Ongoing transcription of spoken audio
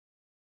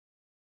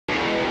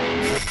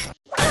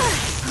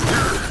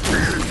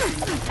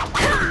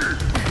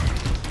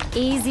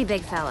Easy,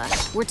 big fella.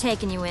 We're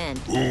taking you in.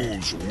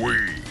 Who's we?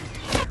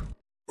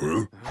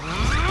 Huh?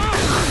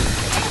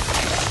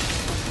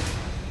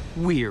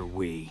 We're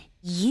we.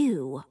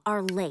 You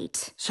are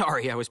late.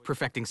 Sorry, I was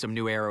perfecting some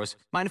new arrows.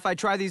 Mind if I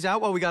try these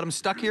out while we got them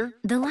stuck here?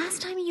 The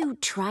last time you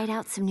tried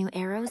out some new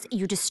arrows,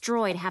 you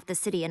destroyed half the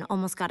city and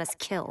almost got us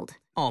killed.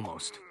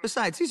 Almost.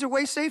 Besides, these are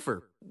way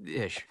safer.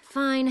 Ish.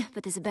 Fine,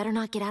 but this better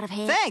not get out of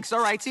hand. Thanks!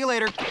 All right, see you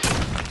later.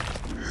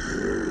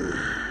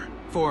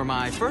 For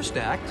my first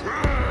act,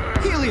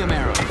 helium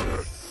arrow.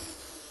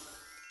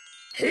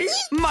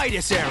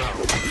 Midas arrow.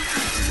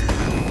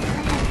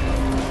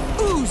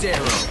 Ooze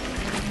arrow.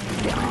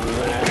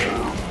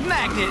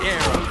 Magnet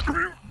arrow.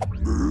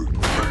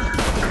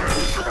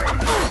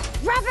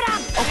 Wrap it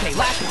up! Okay,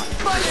 last one.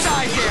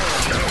 Fun-size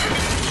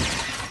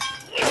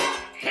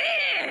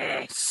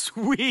arrow.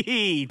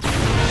 Sweet. Oops.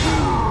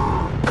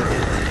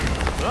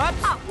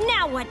 Oh,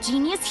 now what,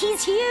 genius?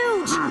 He's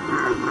huge!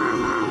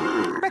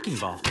 Wrecking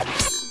ball.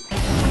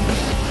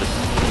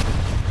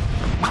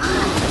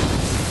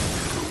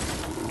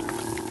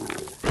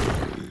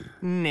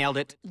 Nailed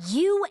it.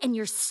 You and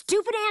your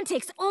stupid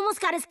antics almost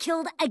got us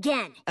killed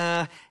again.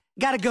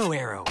 Gotta go,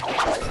 arrow.